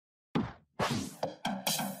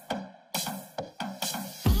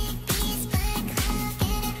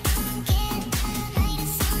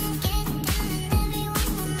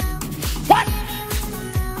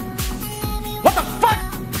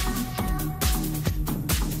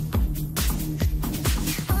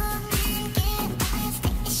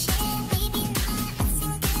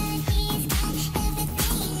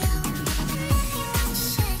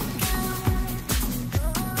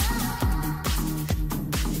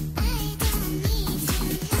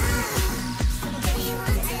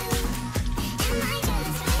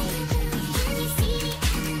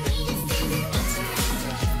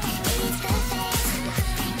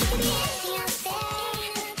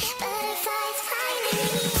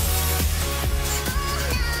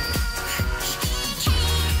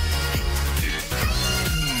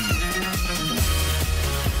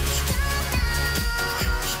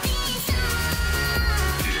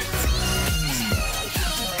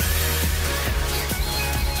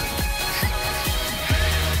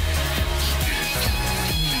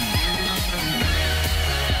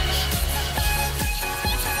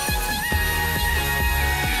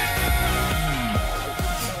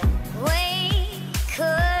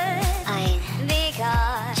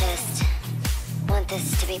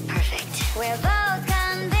be perfect. We're both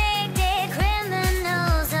convicted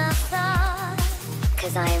criminals of thought.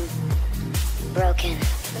 'Cause I'm broken.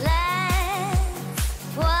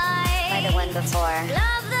 Let's wipe by the one before.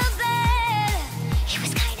 Love the bed. He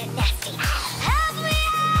was kinda nasty. Help me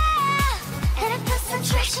out. And I put some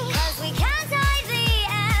trash in. 'Cause we can't hide the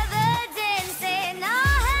evidence in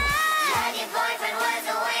our hands. Heard your boyfriend was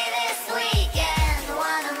away this weekend.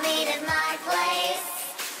 Wanna meet at my place.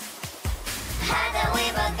 Heard that we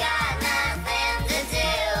both got nothing to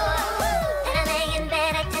do. And I lay in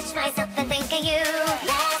bed, I touch myself and think of you.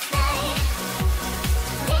 Last night,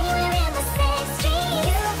 then you were in the sex dream.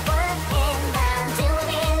 You were in the doing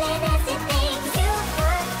really nasty things. You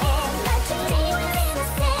were in the dream. Then you were in the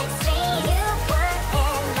sex dream. You were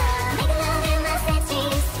in the making love in my sex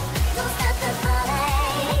dreams. Don't stop the party.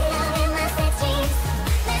 Making love in my sex dreams.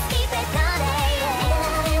 Let's keep it naughty. Making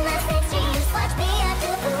love in my sex dreams. Watch me I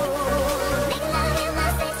do. Making love in my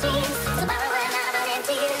sex dreams. Tomorrow when I run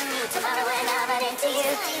into you. Tomorrow when I run into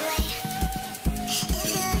you.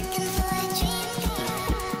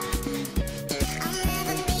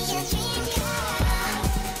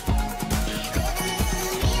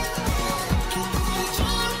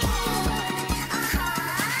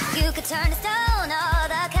 You could turn to stone or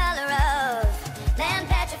the color of man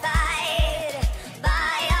petrified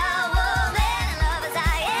by a woman in love as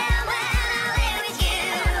I am when I live with you.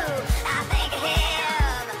 I think of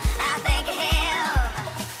him, I think of him.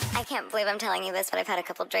 I can't believe I'm telling you this, but I've had a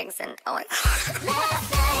couple drinks and oh my god.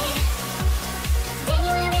 Last night, then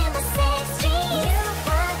you were in the sex dream. You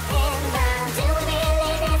were in the doing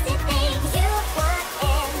really nasty things. You were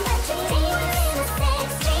in the dream. Then you were in the sex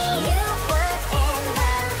dream. You were in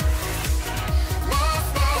the last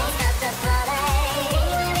night of the party. Then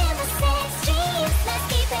you were in the sex dream. Let's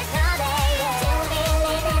keep it naughty. Doing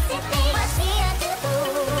really nasty things. Watch me I do.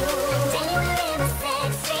 Then you were in the sex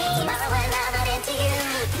dream. Tomorrow when I run into you.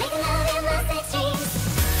 Making love in my sex dreams.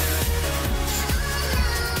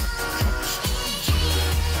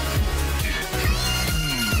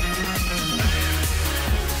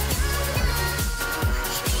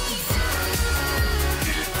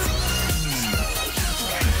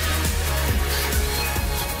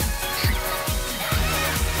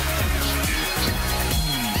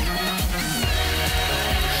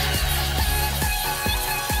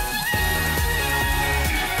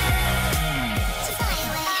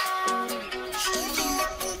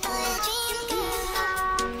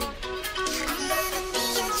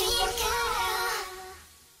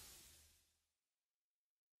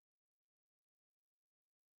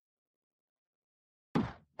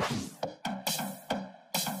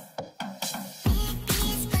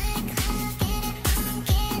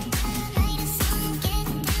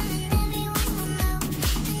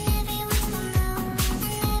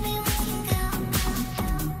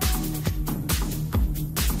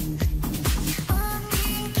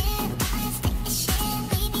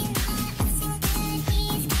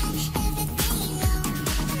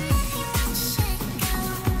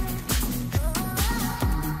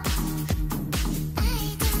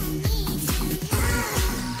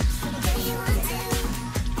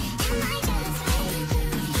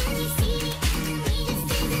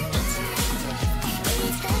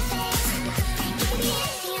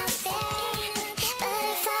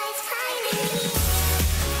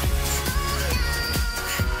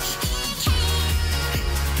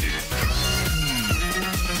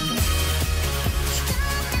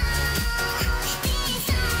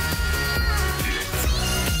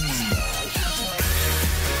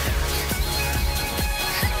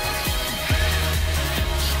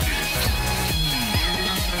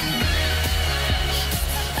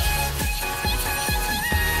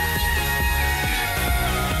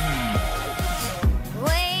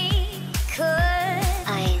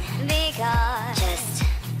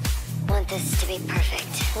 This to be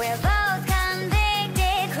perfect. We're both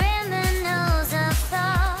convicted criminals of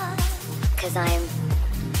thought. 'Cause I'm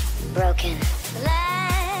broken.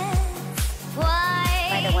 Let's wipe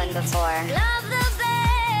by the one before. Love the